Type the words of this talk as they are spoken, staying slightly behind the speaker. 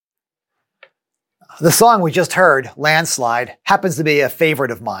The song we just heard, Landslide, happens to be a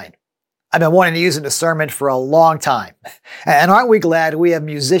favorite of mine. I've been wanting to use it in a sermon for a long time. And aren't we glad we have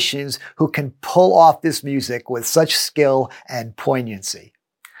musicians who can pull off this music with such skill and poignancy?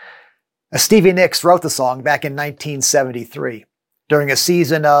 Stevie Nicks wrote the song back in 1973, during a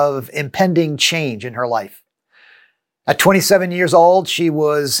season of impending change in her life. At 27 years old, she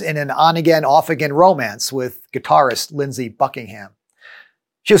was in an on-again, off-again romance with guitarist Lindsey Buckingham.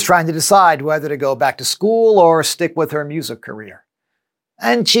 She was trying to decide whether to go back to school or stick with her music career.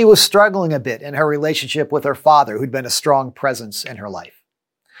 And she was struggling a bit in her relationship with her father, who'd been a strong presence in her life.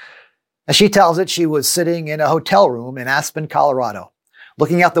 As she tells it, she was sitting in a hotel room in Aspen, Colorado,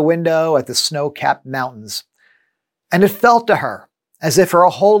 looking out the window at the snow-capped mountains. And it felt to her as if her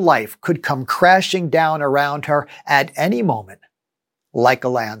whole life could come crashing down around her at any moment, like a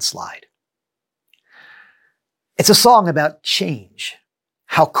landslide. It's a song about change.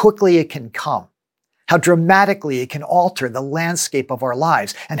 How quickly it can come, how dramatically it can alter the landscape of our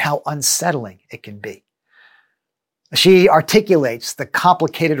lives, and how unsettling it can be. She articulates the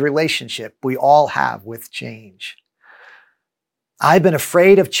complicated relationship we all have with change. I've been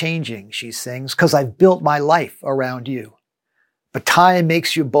afraid of changing, she sings, because I've built my life around you. But time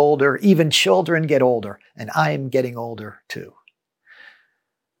makes you bolder, even children get older, and I'm getting older too.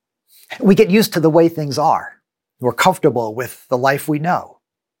 We get used to the way things are. We're comfortable with the life we know.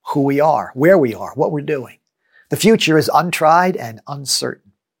 Who we are, where we are, what we're doing. The future is untried and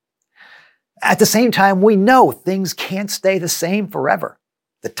uncertain. At the same time, we know things can't stay the same forever.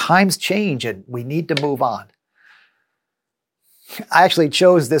 The times change and we need to move on. I actually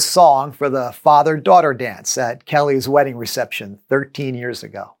chose this song for the father-daughter dance at Kelly's wedding reception 13 years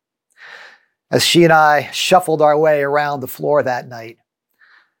ago. As she and I shuffled our way around the floor that night,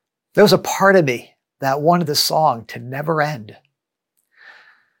 there was a part of me that wanted the song to never end.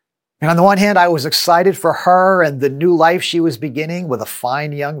 And on the one hand, I was excited for her and the new life she was beginning with a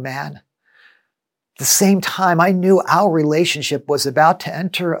fine young man. At the same time, I knew our relationship was about to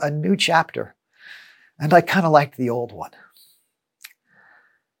enter a new chapter, and I kind of liked the old one.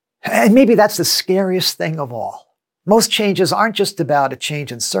 And maybe that's the scariest thing of all. Most changes aren't just about a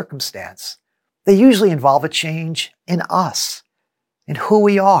change in circumstance. They usually involve a change in us, in who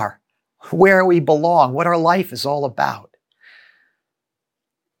we are, where we belong, what our life is all about.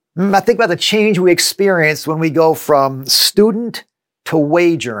 I think about the change we experience when we go from student to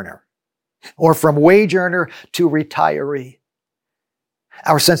wage earner, or from wage earner to retiree.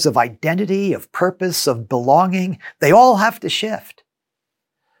 Our sense of identity, of purpose, of belonging, they all have to shift.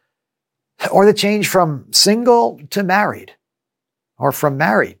 Or the change from single to married, or from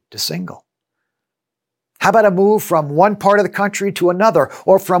married to single. How about a move from one part of the country to another,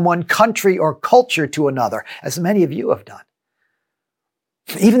 or from one country or culture to another, as many of you have done?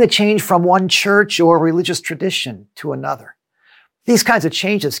 Even the change from one church or religious tradition to another. These kinds of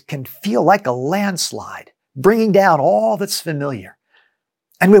changes can feel like a landslide, bringing down all that's familiar.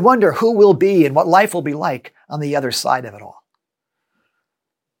 And we wonder who we'll be and what life will be like on the other side of it all.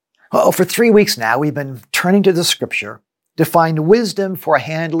 Well, for 3 weeks now, we've been turning to the scripture to find wisdom for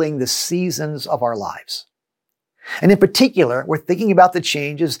handling the seasons of our lives. And in particular, we're thinking about the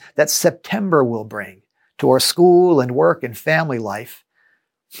changes that September will bring to our school and work and family life,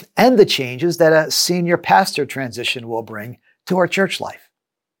 and the changes that a senior pastor transition will bring to our church life.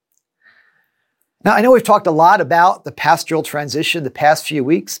 Now, I know we've talked a lot about the pastoral transition the past few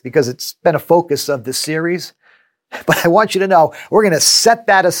weeks because it's been a focus of this series, but I want you to know we're going to set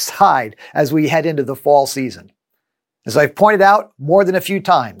that aside as we head into the fall season. As I've pointed out more than a few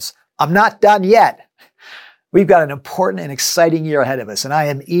times, I'm not done yet. We've got an important and exciting year ahead of us, and I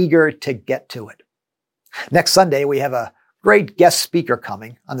am eager to get to it. Next Sunday, we have a great guest speaker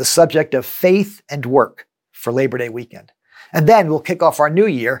coming on the subject of faith and work for Labor Day weekend. And then we'll kick off our new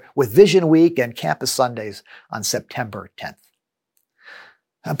year with Vision Week and Campus Sundays on September 10th.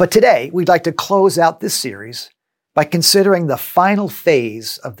 But today, we'd like to close out this series by considering the final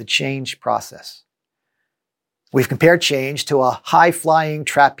phase of the change process. We've compared change to a high-flying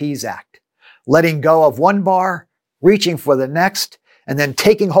trapeze act, letting go of one bar, reaching for the next, and then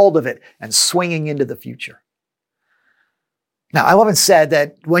taking hold of it and swinging into the future. Now, I've often said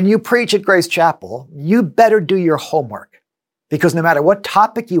that when you preach at Grace Chapel, you better do your homework, because no matter what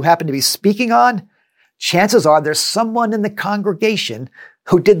topic you happen to be speaking on, chances are there's someone in the congregation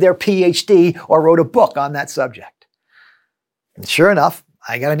who did their PhD or wrote a book on that subject. And sure enough,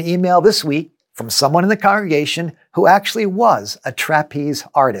 I got an email this week from someone in the congregation who actually was a trapeze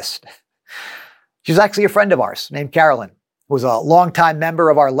artist. She was actually a friend of ours named Carolyn, who was a longtime member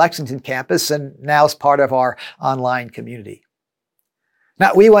of our Lexington campus and now is part of our online community.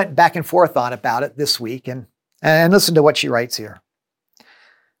 Now, we went back and forth about it this week, and listen to what she writes here.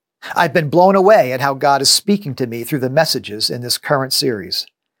 I've been blown away at how God is speaking to me through the messages in this current series,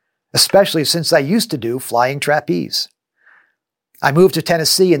 especially since I used to do flying trapeze. I moved to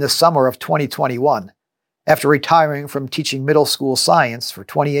Tennessee in the summer of 2021 after retiring from teaching middle school science for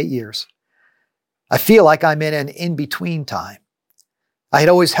 28 years. I feel like I'm in an in-between time. I had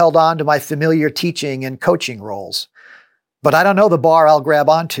always held on to my familiar teaching and coaching roles, but I don't know the bar I'll grab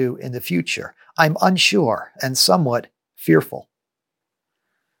onto in the future. I'm unsure and somewhat fearful.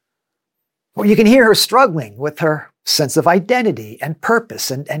 Or you can hear her struggling with her sense of identity and purpose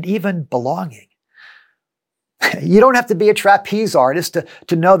and even belonging. You don't have to be a trapeze artist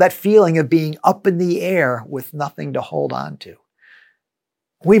to know that feeling of being up in the air with nothing to hold on to.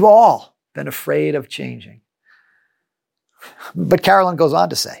 We've all been afraid of changing. But Carolyn goes on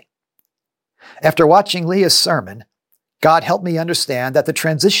to say, after watching Leah's sermon, God helped me understand that the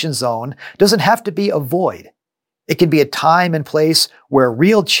transition zone doesn't have to be a void. It can be a time and place where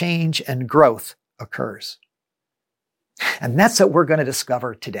real change and growth occurs. And that's what we're going to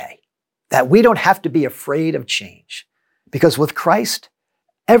discover today, that we don't have to be afraid of change, because with Christ,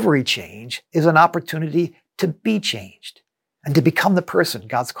 every change is an opportunity to be changed and to become the person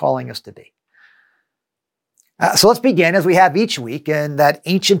God's calling us to be. So let's begin, as we have each week, in that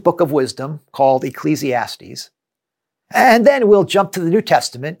ancient book of wisdom called Ecclesiastes. And then we'll jump to the New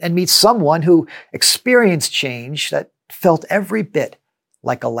Testament and meet someone who experienced change that felt every bit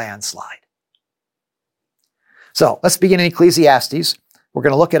like a landslide. So let's begin in Ecclesiastes. We're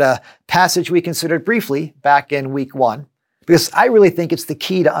going to look at a passage we considered briefly back in week 1, because I really think it's the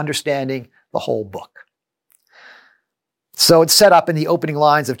key to understanding the whole book. So it's set up in the opening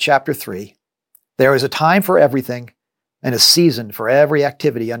lines of chapter 3. There is a time for everything and a season for every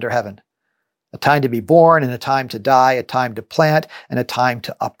activity under heaven. A time to be born and a time to die, a time to plant and a time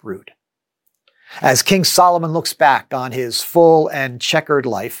to uproot. As King Solomon looks back on his full and checkered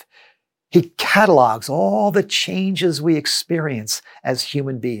life, he catalogs all the changes we experience as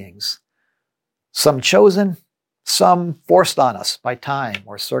human beings. Some chosen, some forced on us by time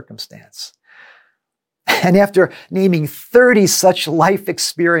or circumstance. And after naming 30 such life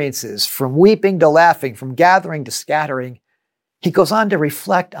experiences, from weeping to laughing, from gathering to scattering, he goes on to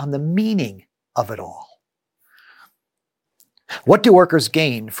reflect on the meaning of it all. What do workers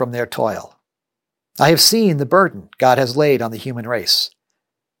gain from their toil? I have seen the burden God has laid on the human race.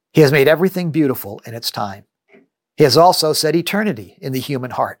 He has made everything beautiful in its time. He has also set eternity in the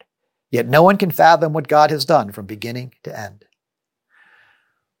human heart, yet no one can fathom what God has done from beginning to end.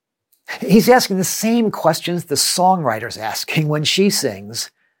 He's asking the same questions the songwriter's asking when she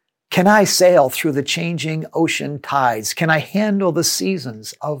sings, can I sail through the changing ocean tides? Can I handle the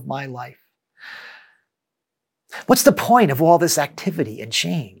seasons of my life? What's the point of all this activity and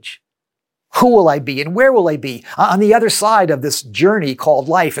change? Who will I be and where will I be on the other side of this journey called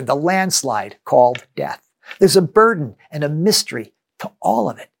life and the landslide called death? There's a burden and a mystery to all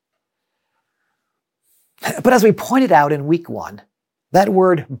of it. But as we pointed out in week 1, that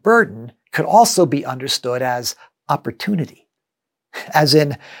word burden could also be understood as opportunity. As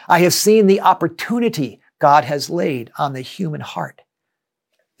in, I have seen the opportunity God has laid on the human heart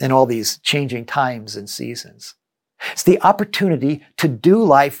in all these changing times and seasons. It's the opportunity to do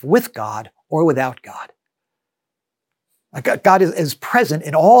life with God or without God. God is present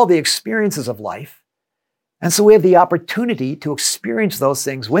in all the experiences of life, and so we have the opportunity to experience those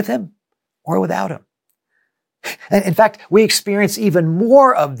things with Him or without Him. And in fact, we experience even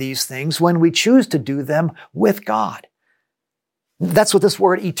more of these things when we choose to do them with God. That's what this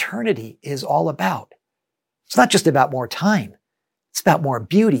word eternity is all about. It's not just about more time. It's about more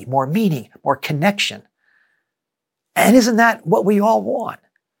beauty, more meaning, more connection. And isn't that what we all want?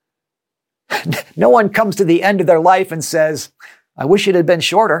 No one comes to the end of their life and says, I wish it had been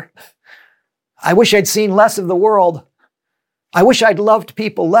shorter. I wish I'd seen less of the world. I wish I'd loved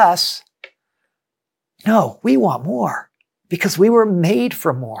people less. No, we want more because we were made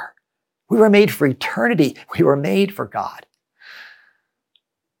for more. We were made for eternity. We were made for God.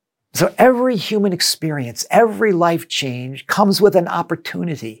 So every human experience, every life change comes with an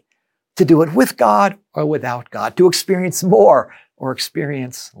opportunity to do it with God or without God, to experience more or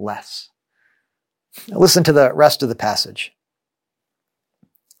experience less. Now listen to the rest of the passage.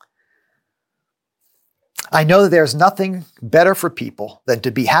 I know that there's nothing better for people than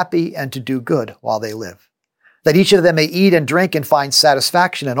to be happy and to do good while they live, that each of them may eat and drink and find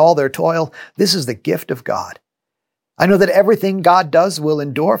satisfaction in all their toil. This is the gift of God. I know that everything God does will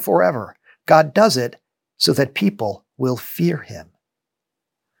endure forever. God does it so that people will fear Him.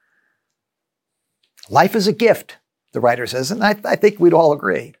 Life is a gift the writer says, and I think we'd all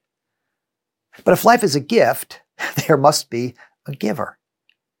agree. But if life is a gift, there must be a giver.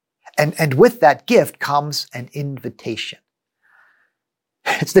 And with that gift comes an invitation.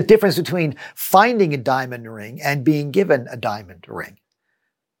 It's the difference between finding a diamond ring and being given a diamond ring.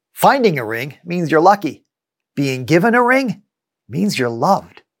 Finding a ring means you're lucky. Being given a ring means you're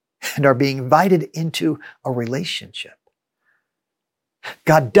loved and are being invited into a relationship.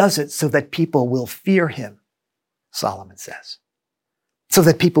 God does it so that people will fear him, Solomon says. So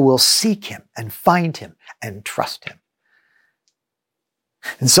that people will seek him and find him and trust him.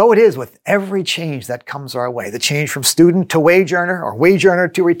 And so it is with every change that comes our way. The change from student to wage earner, or wage earner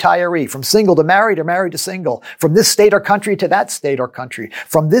to retiree, from single to married or married to single, from this state or country to that state or country,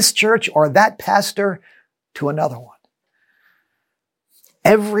 from this church or that pastor to another one.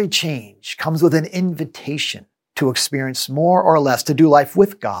 Every change comes with an invitation to experience more or less, to do life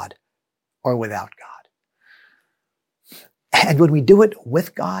with God or without God. And when we do it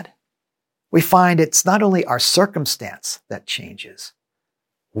with God, we find it's not only our circumstance that changes,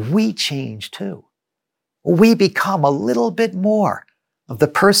 we change too. We become a little bit more of the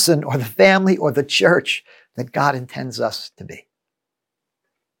person or the family or the church that God intends us to be.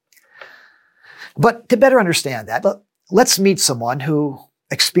 But to better understand that, let's meet someone who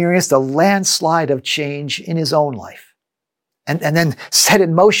experienced a landslide of change in his own life and then set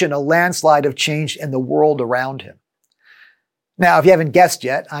in motion a landslide of change in the world around him. Now, if you haven't guessed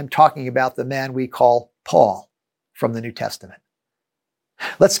yet, I'm talking about the man we call Paul from the New Testament.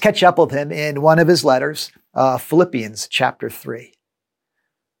 Let's catch up with him in one of his letters, Philippians chapter 3.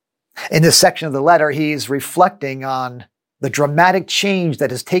 In this section of the letter, he's reflecting on the dramatic change that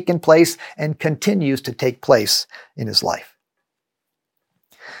has taken place and continues to take place in his life.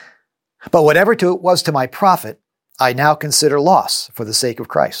 But whatever it was to my profit, I now consider loss for the sake of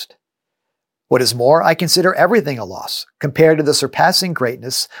Christ. What is more, I consider everything a loss compared to the surpassing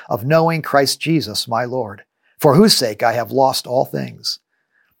greatness of knowing Christ Jesus, my Lord, for whose sake I have lost all things.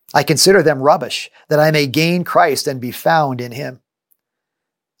 I consider them rubbish, that I may gain Christ and be found in him.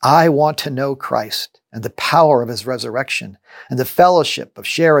 I want to know Christ and the power of his resurrection and the fellowship of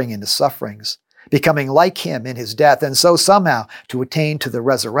sharing in his sufferings, becoming like him in his death, and so somehow to attain to the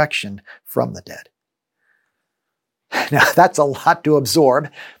resurrection from the dead. Now, that's a lot to absorb,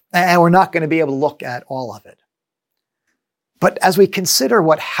 and we're not going to be able to look at all of it. But as we consider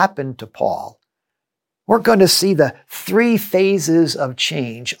what happened to Paul, we're going to see the three phases of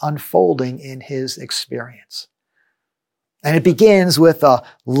change unfolding in his experience. And it begins with a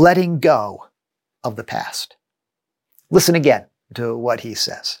letting go of the past. Listen again to what he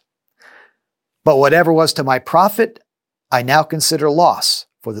says. But whatever was to my profit, I now consider loss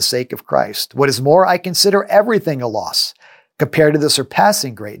for the sake of Christ. What is more, I consider everything a loss compared to the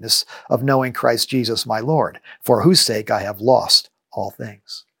surpassing greatness of knowing Christ Jesus my Lord, for whose sake I have lost all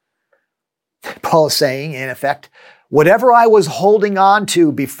things. Paul is saying, in effect, whatever I was holding on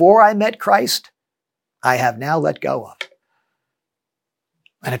to before I met Christ, I have now let go of.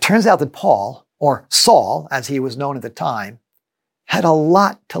 And it turns out that Paul, or Saul, as he was known at the time, had a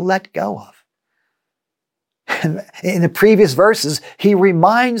lot to let go of. And in the previous verses, he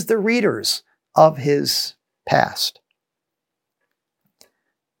reminds the readers of his past.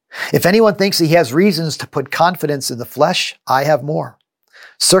 If anyone thinks he has reasons to put confidence in the flesh, I have more.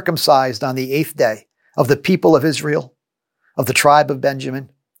 Circumcised on the 8th day, of the people of Israel, of the tribe of Benjamin,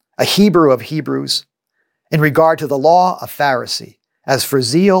 a Hebrew of Hebrews, in regard to the law, a Pharisee, as for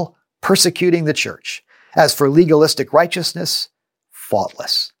zeal, persecuting the church, as for legalistic righteousness,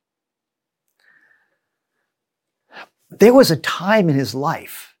 faultless. There was a time in his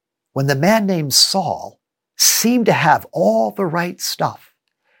life when the man named Saul seemed to have all the right stuff.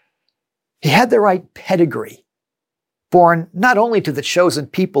 He had the right pedigree, born not only to the chosen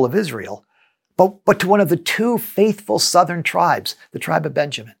people of Israel, but to one of the two faithful southern tribes, the tribe of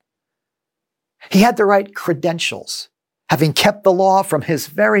Benjamin. He had the right credentials, having kept the law from his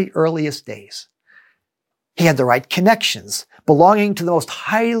very earliest days. He had the right connections, belonging to the most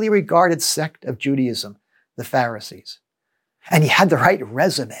highly regarded sect of Judaism, the Pharisees. And he had the right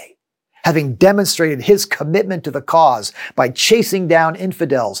resume, having demonstrated his commitment to the cause by chasing down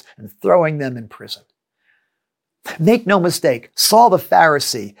infidels and throwing them in prison. Make no mistake, Saul the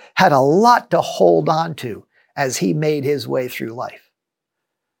Pharisee had a lot to hold on to as he made his way through life.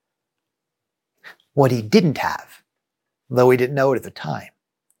 What he didn't have, though he didn't know it at the time,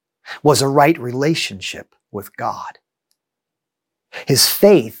 was a right relationship with God. His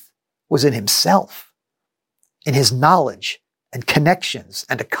faith was in himself, in his knowledge and connections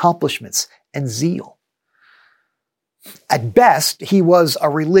and accomplishments and zeal. At best, he was a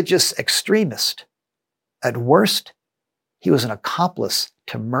religious extremist. At worst, he was an accomplice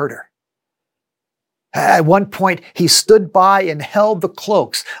to murder. At one point, he stood by and held the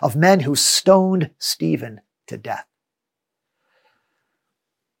cloaks of men who stoned Stephen to death.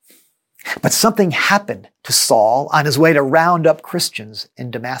 But something happened to Saul on his way to round up Christians in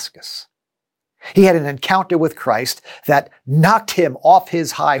Damascus. He had an encounter with Christ that knocked him off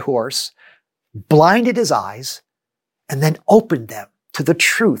his high horse, blinded his eyes, and then opened them to the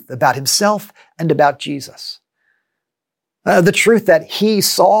truth about himself and about Jesus. The truth that he,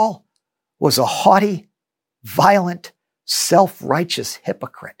 Saul, was a haughty, violent, self-righteous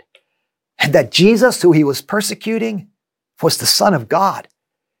hypocrite, and that Jesus, who he was persecuting, was the Son of God,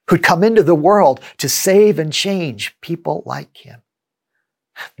 who'd come into the world to save and change people like him.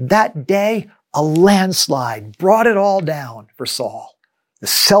 That day, a landslide brought it all down for Saul, the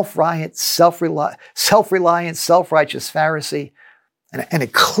self-reliant, self-righteous Pharisee, and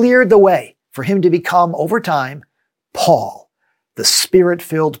it cleared the way for him to become, over time, Paul, the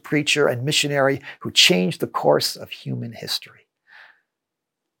Spirit-filled preacher and missionary who changed the course of human history.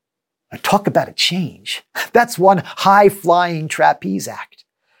 Now, talk about a change. That's one high-flying trapeze act.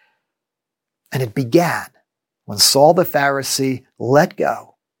 And it began when Saul the Pharisee let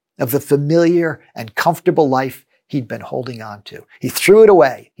go of the familiar and comfortable life he'd been holding on to. He threw it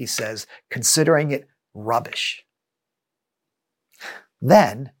away, he says, considering it rubbish.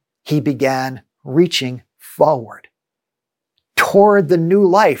 Then he began reaching forward toward the new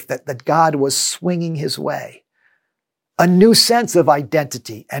life that God was swinging his way. A new sense of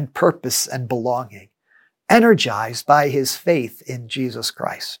identity and purpose and belonging, energized by his faith in Jesus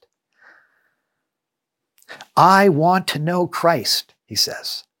Christ. I want to know Christ, he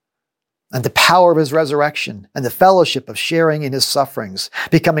says, and the power of his resurrection and the fellowship of sharing in his sufferings,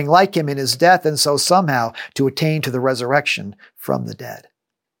 becoming like him in his death, and so somehow to attain to the resurrection from the dead.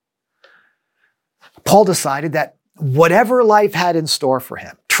 Paul decided that whatever life had in store for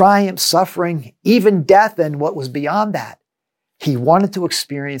him, triumph, suffering, even death, and what was beyond that, he wanted to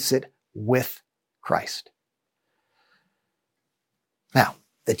experience it with Christ. Now,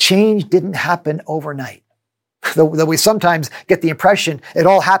 the change didn't happen overnight. Though we sometimes get the impression it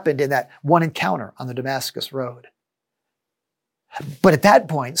all happened in that one encounter on the Damascus Road. But at that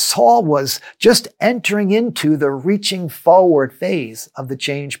point, Saul was just entering into the reaching forward phase of the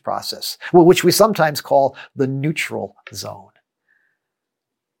change process, which we sometimes call the neutral zone.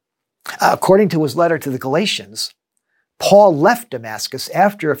 According to his letter to the Galatians, Paul left Damascus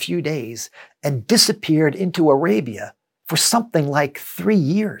after a few days and disappeared into Arabia for something like 3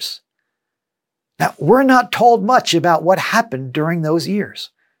 years. Now, we're not told much about what happened during those years,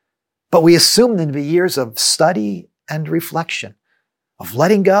 but we assume them to be years of study and reflection, of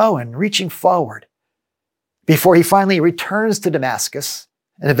letting go and reaching forward, before he finally returns to Damascus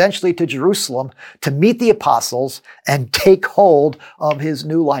and eventually to Jerusalem to meet the apostles and take hold of his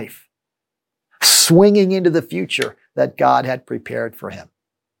new life, swinging into the future that God had prepared for him.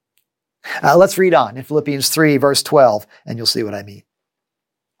 Let's read on in Philippians 3, verse 12, and you'll see what I mean.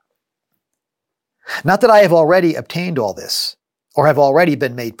 Not that I have already obtained all this, or have already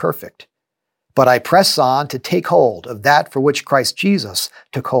been made perfect, but I press on to take hold of that for which Christ Jesus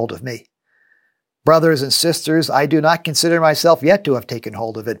took hold of me. Brothers and sisters, I do not consider myself yet to have taken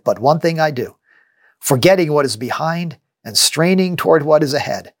hold of it, but one thing I do, forgetting what is behind and straining toward what is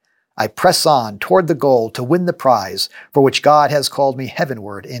ahead, I press on toward the goal to win the prize for which God has called me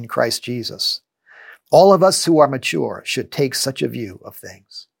heavenward in Christ Jesus. All of us who are mature should take such a view of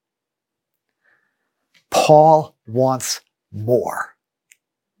things. Paul wants more.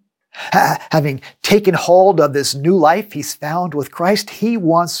 Having taken hold of this new life he's found with Christ, he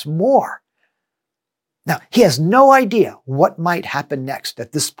wants more. Now, he has no idea what might happen next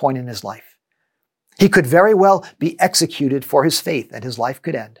at this point in his life. He could very well be executed for his faith and his life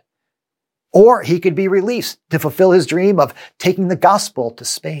could end. Or he could be released to fulfill his dream of taking the gospel to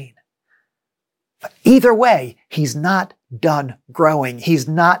Spain. But either way, he's not done growing. He's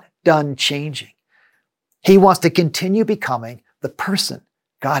not done changing. He wants to continue becoming the person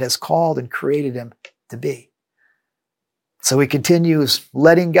God has called and created him to be. So he continues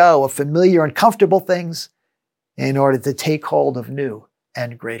letting go of familiar and comfortable things in order to take hold of new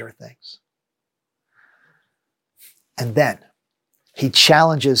and greater things. And then he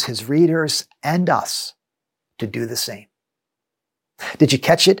challenges his readers and us to do the same. Did you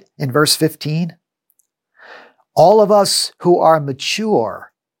catch it in verse 15? All of us who are mature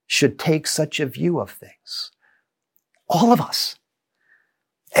should take such a view of things. All of us.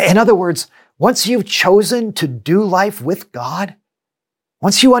 In other words, once you've chosen to do life with God,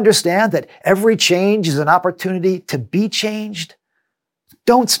 once you understand that every change is an opportunity to be changed,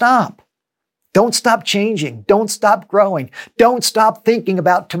 don't stop. Don't stop changing. Don't stop growing. Don't stop thinking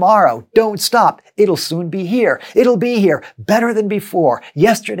about tomorrow. Don't stop. It'll soon be here. It'll be here better than before.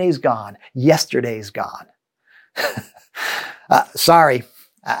 Yesterday's gone. Yesterday's gone. Sorry,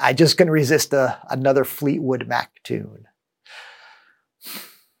 I just couldn't resist another Fleetwood Mac tune.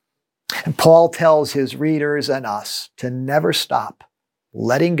 And Paul tells his readers and us to never stop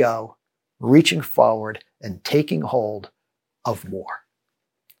letting go, reaching forward, and taking hold of more.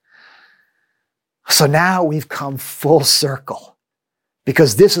 So now we've come full circle,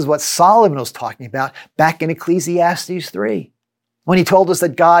 because this is what Solomon was talking about back in Ecclesiastes 3, when he told us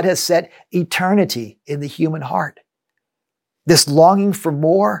that God has set eternity in the human heart. This longing for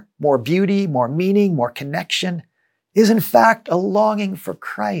more beauty, more meaning, more connection is in fact a longing for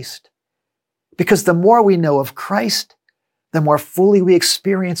Christ. Because the more we know of Christ, the more fully we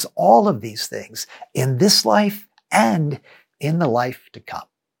experience all of these things in this life and in the life to come.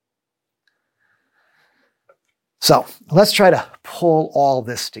 So let's try to pull all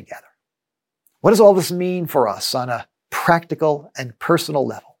this together. What does all this mean for us on a practical and personal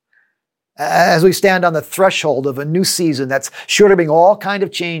level, as we stand on the threshold of a new season that's sure to bring all kinds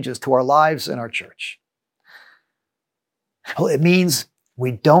of changes to our lives and our church? Well, it means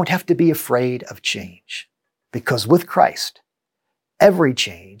we don't have to be afraid of change, because with Christ, every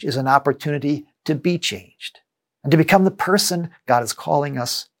change is an opportunity to be changed and to become the person God is calling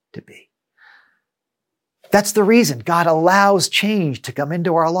us to be. That's the reason God allows change to come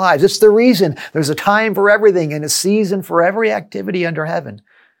into our lives. It's the reason there's a time for everything and a season for every activity under heaven,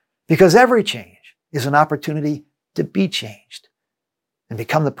 because every change is an opportunity to be changed and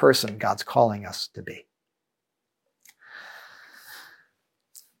become the person God's calling us to be.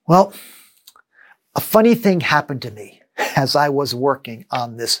 Well, a funny thing happened to me as I was working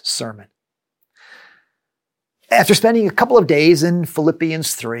on this sermon. After spending a couple of days in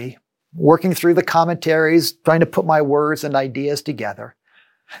Philippians 3, working through the commentaries, trying to put my words and ideas together,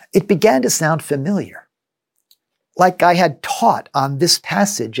 it began to sound familiar, like I had taught on this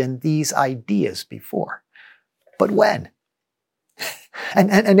passage and these ideas before. But when?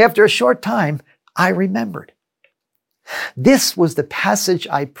 And after a short time, I remembered. This was the passage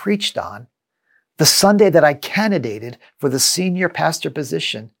I preached on the Sunday that I candidated for the senior pastor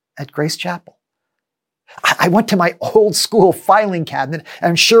position at Grace Chapel. I went to my old school filing cabinet,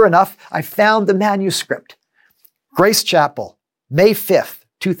 and sure enough, I found the manuscript. Grace Chapel, May 5th,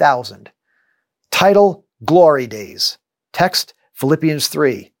 2000. Title, Glory Days. Text, Philippians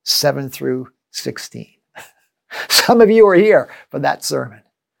 3, 7 through 16. Some of you are here for that sermon.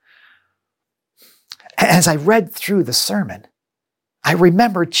 As I read through the sermon, I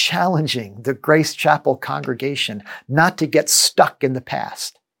remember challenging the Grace Chapel congregation not to get stuck in the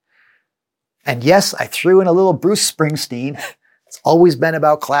past. And yes, I threw in a little Bruce Springsteen. It's always been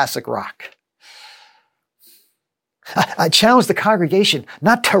about classic rock. I challenged the congregation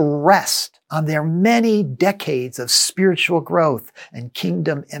not to rest on their many decades of spiritual growth and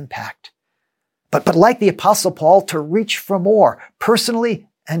kingdom impact, but like the Apostle Paul, to reach for more, personally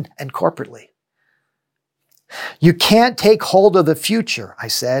and corporately. You can't take hold of the future, I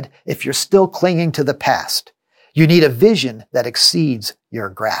said, if you're still clinging to the past. You need a vision that exceeds your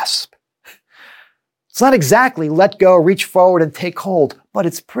grasp. It's not exactly let go, reach forward, and take hold, but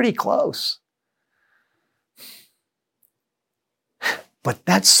it's pretty close. But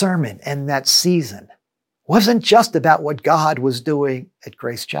that sermon and that season wasn't just about what God was doing at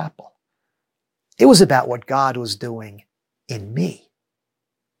Grace Chapel. It was about what God was doing in me.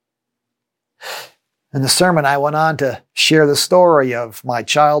 In the sermon, I went on to share the story of my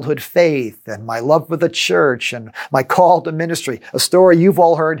childhood faith and my love for the church and my call to ministry, a story you've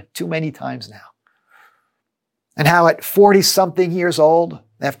all heard too many times now. And how at 40-something years old,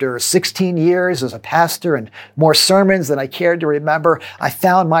 after 16 years as a pastor and more sermons than I cared to remember, I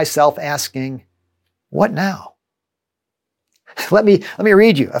found myself asking, what now? Let me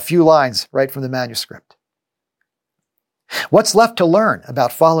read you a few lines right from the manuscript. What's left to learn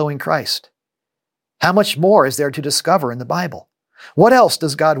about following Christ? How much more is there to discover in the Bible? What else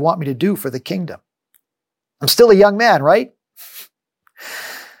does God want me to do for the kingdom? I'm still a young man, right?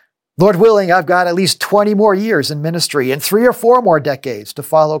 Lord willing, I've got at least 20 more years in ministry and 3 or 4 more decades to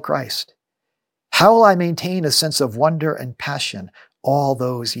follow Christ. How will I maintain a sense of wonder and passion all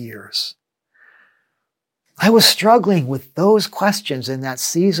those years? I was struggling with those questions in that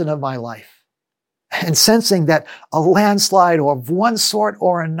season of my life and sensing that a landslide of one sort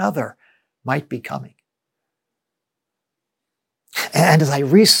or another might be coming. And as I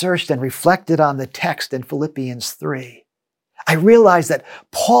researched and reflected on the text in Philippians 3, I realized that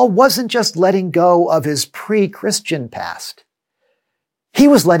Paul wasn't just letting go of his pre-Christian past. He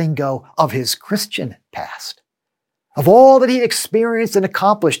was letting go of his Christian past, of all that he experienced and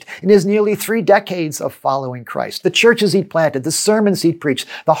accomplished in his nearly 3 decades of following Christ, the churches he'd planted, the sermons he'd preached,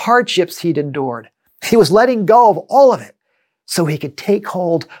 the hardships he'd endured. He was letting go of all of it so he could take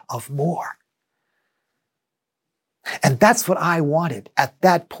hold of more. And that's what I wanted at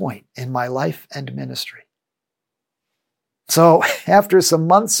that point in my life and ministry. So after some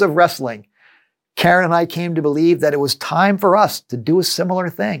months of wrestling, Karen and I came to believe that it was time for us to do a similar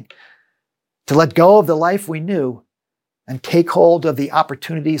thing, to let go of the life we knew and take hold of the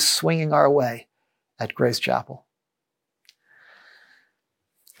opportunities swinging our way at Grace Chapel.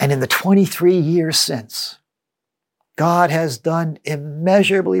 And in the 23 years since, God has done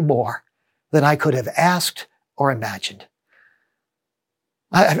immeasurably more than I could have asked or imagined.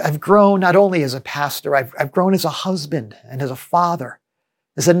 I've grown not only as a pastor, I've grown as a husband and as a father,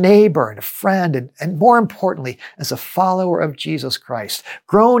 as a neighbor and a friend, and more importantly, as a follower of Jesus Christ.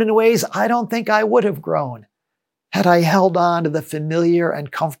 Grown in ways I don't think I would have grown had I held on to the familiar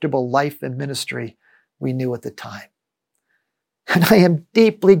and comfortable life and ministry we knew at the time. And I am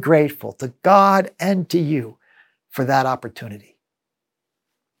deeply grateful to God and to you for that opportunity.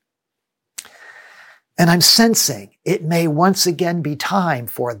 And I'm sensing it may once again be time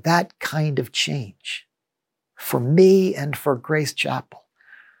for that kind of change for me and for Grace Chapel.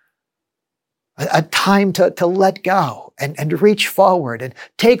 A time to let go and reach forward and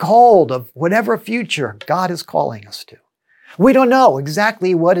take hold of whatever future God is calling us to. We don't know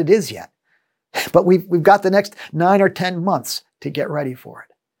exactly what it is yet, but we've got the next 9 or 10 months to get ready for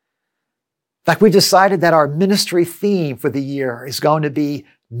it. In fact, we decided that our ministry theme for the year is going to be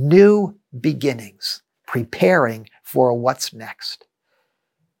new beginnings, preparing for what's next.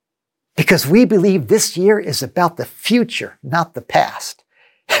 Because we believe this year is about the future, not the past.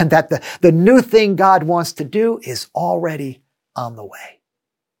 And that the new thing God wants to do is already on the way.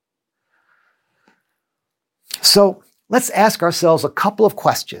 So let's ask ourselves a couple of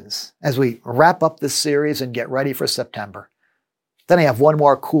questions as we wrap up this series and get ready for September. Then I have one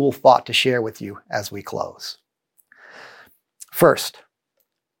more cool thought to share with you as we close. First,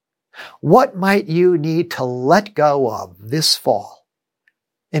 what might you need to let go of this fall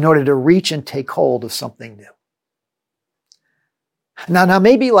in order to reach and take hold of something new? Now,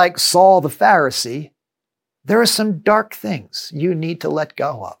 maybe like Saul the Pharisee, there are some dark things you need to let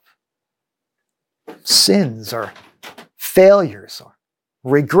go of. Sins or failures or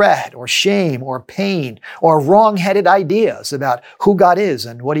regret or shame or pain or wrong-headed ideas about who God is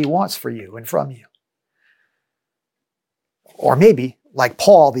and what he wants for you and from you. Or maybe, like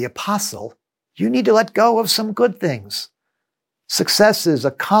Paul the Apostle, you need to let go of some good things. Successes,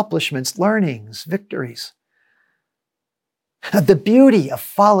 accomplishments, learnings, victories. The beauty of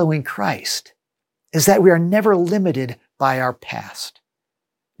following Christ is that we are never limited by our past.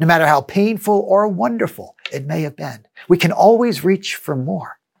 No matter how painful or wonderful it may have been, we can always reach for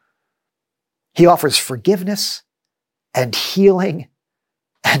more. He offers forgiveness and healing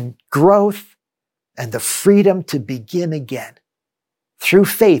and growth and the freedom to begin again through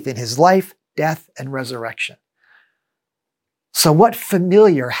faith in his life, death, and resurrection. So what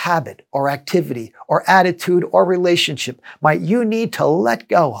familiar habit or activity or attitude or relationship might you need to let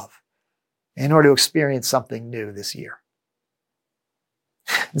go of in order to experience something new this year?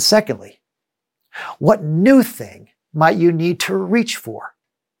 And secondly, what new thing might you need to reach for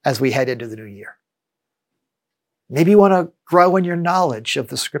as we head into the new year? Maybe you want to grow in your knowledge of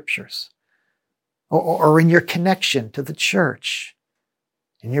the scriptures or in your connection to the church,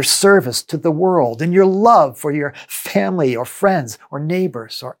 in your service to the world, in your love for your family or friends or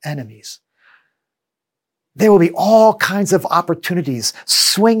neighbors or enemies. There will be all kinds of opportunities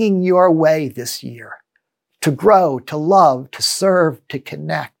swinging your way this year to grow, to love, to serve, to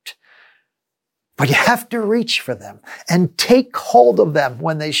connect. But you have to reach for them and take hold of them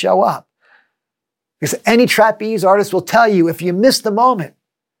when they show up. Because any trapeze artist will tell you if you miss the moment,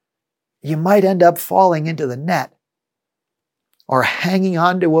 you might end up falling into the net or hanging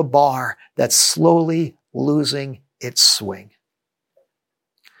onto a bar that's slowly losing its swing.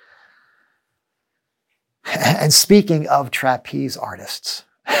 And speaking of trapeze artists,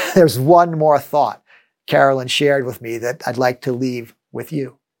 there's one more thought Carolyn shared with me that I'd like to leave with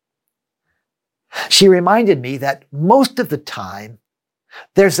you. She reminded me that most of the time,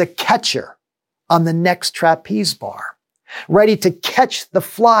 there's a catcher on the next trapeze bar, ready to catch the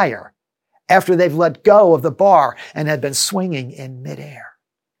flyer after they've let go of the bar and had been swinging in midair.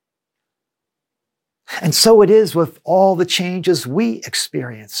 And so it is with all the changes we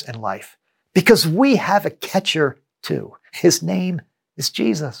experience in life, because we have a catcher too. His name is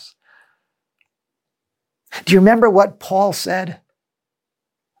Jesus. Do you remember what Paul said?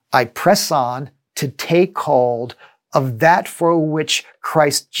 I press on to take hold of that for which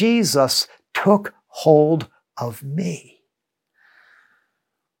Christ Jesus took hold of me.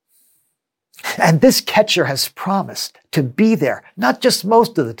 And this catcher has promised to be there, not just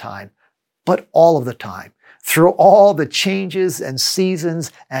most of the time, but all of the time, through all the changes and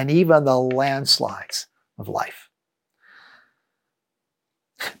seasons and even the landslides of life.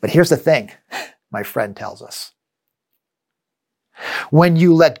 But here's the thing, my friend tells us. When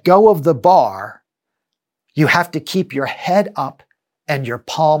you let go of the bar, you have to keep your head up and your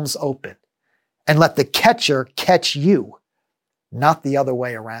palms open and let the catcher catch you, not the other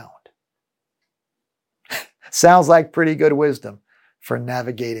way around. Sounds like pretty good wisdom for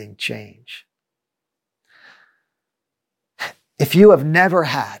navigating change. If you have never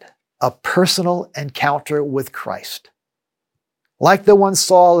had a personal encounter with Christ, like the one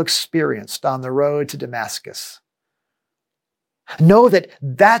Saul experienced on the road to Damascus, know that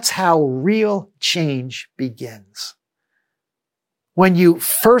that's how real change begins. When you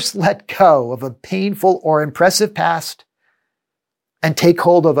first let go of a painful or impressive past and take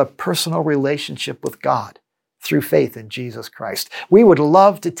hold of a personal relationship with God through faith in Jesus Christ. We would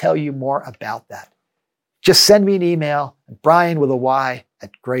love to tell you more about that. Just send me an email at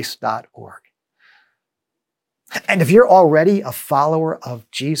brian@grace.org. And if you're already a follower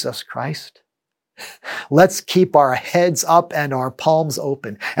of Jesus Christ, let's keep our heads up and our palms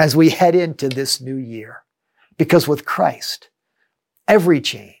open as we head into this new year. Because with Christ, every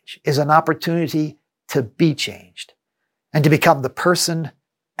change is an opportunity to be changed and to become the person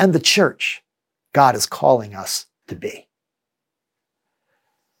and the church God is calling us to be.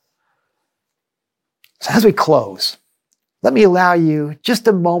 So as we close, let me allow you just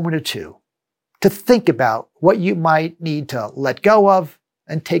a moment or two to think about what you might need to let go of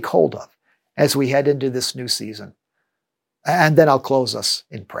and take hold of as we head into this new season. And then I'll close us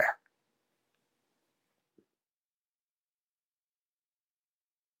in prayer.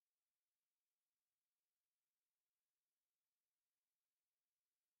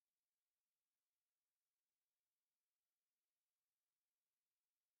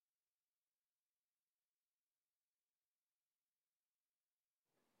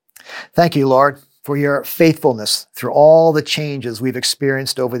 Thank you, Lord, for your faithfulness through all the changes we've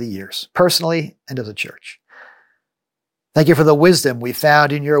experienced over the years, personally and as a church. Thank you for the wisdom we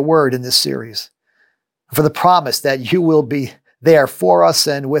found in your word in this series, for the promise that you will be there for us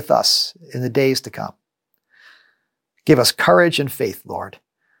and with us in the days to come. Give us courage and faith, Lord,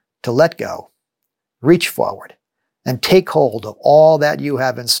 to let go, reach forward, and take hold of all that you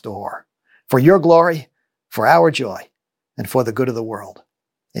have in store for your glory, for our joy, and for the good of the world.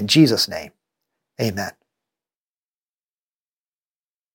 In Jesus' name, amen.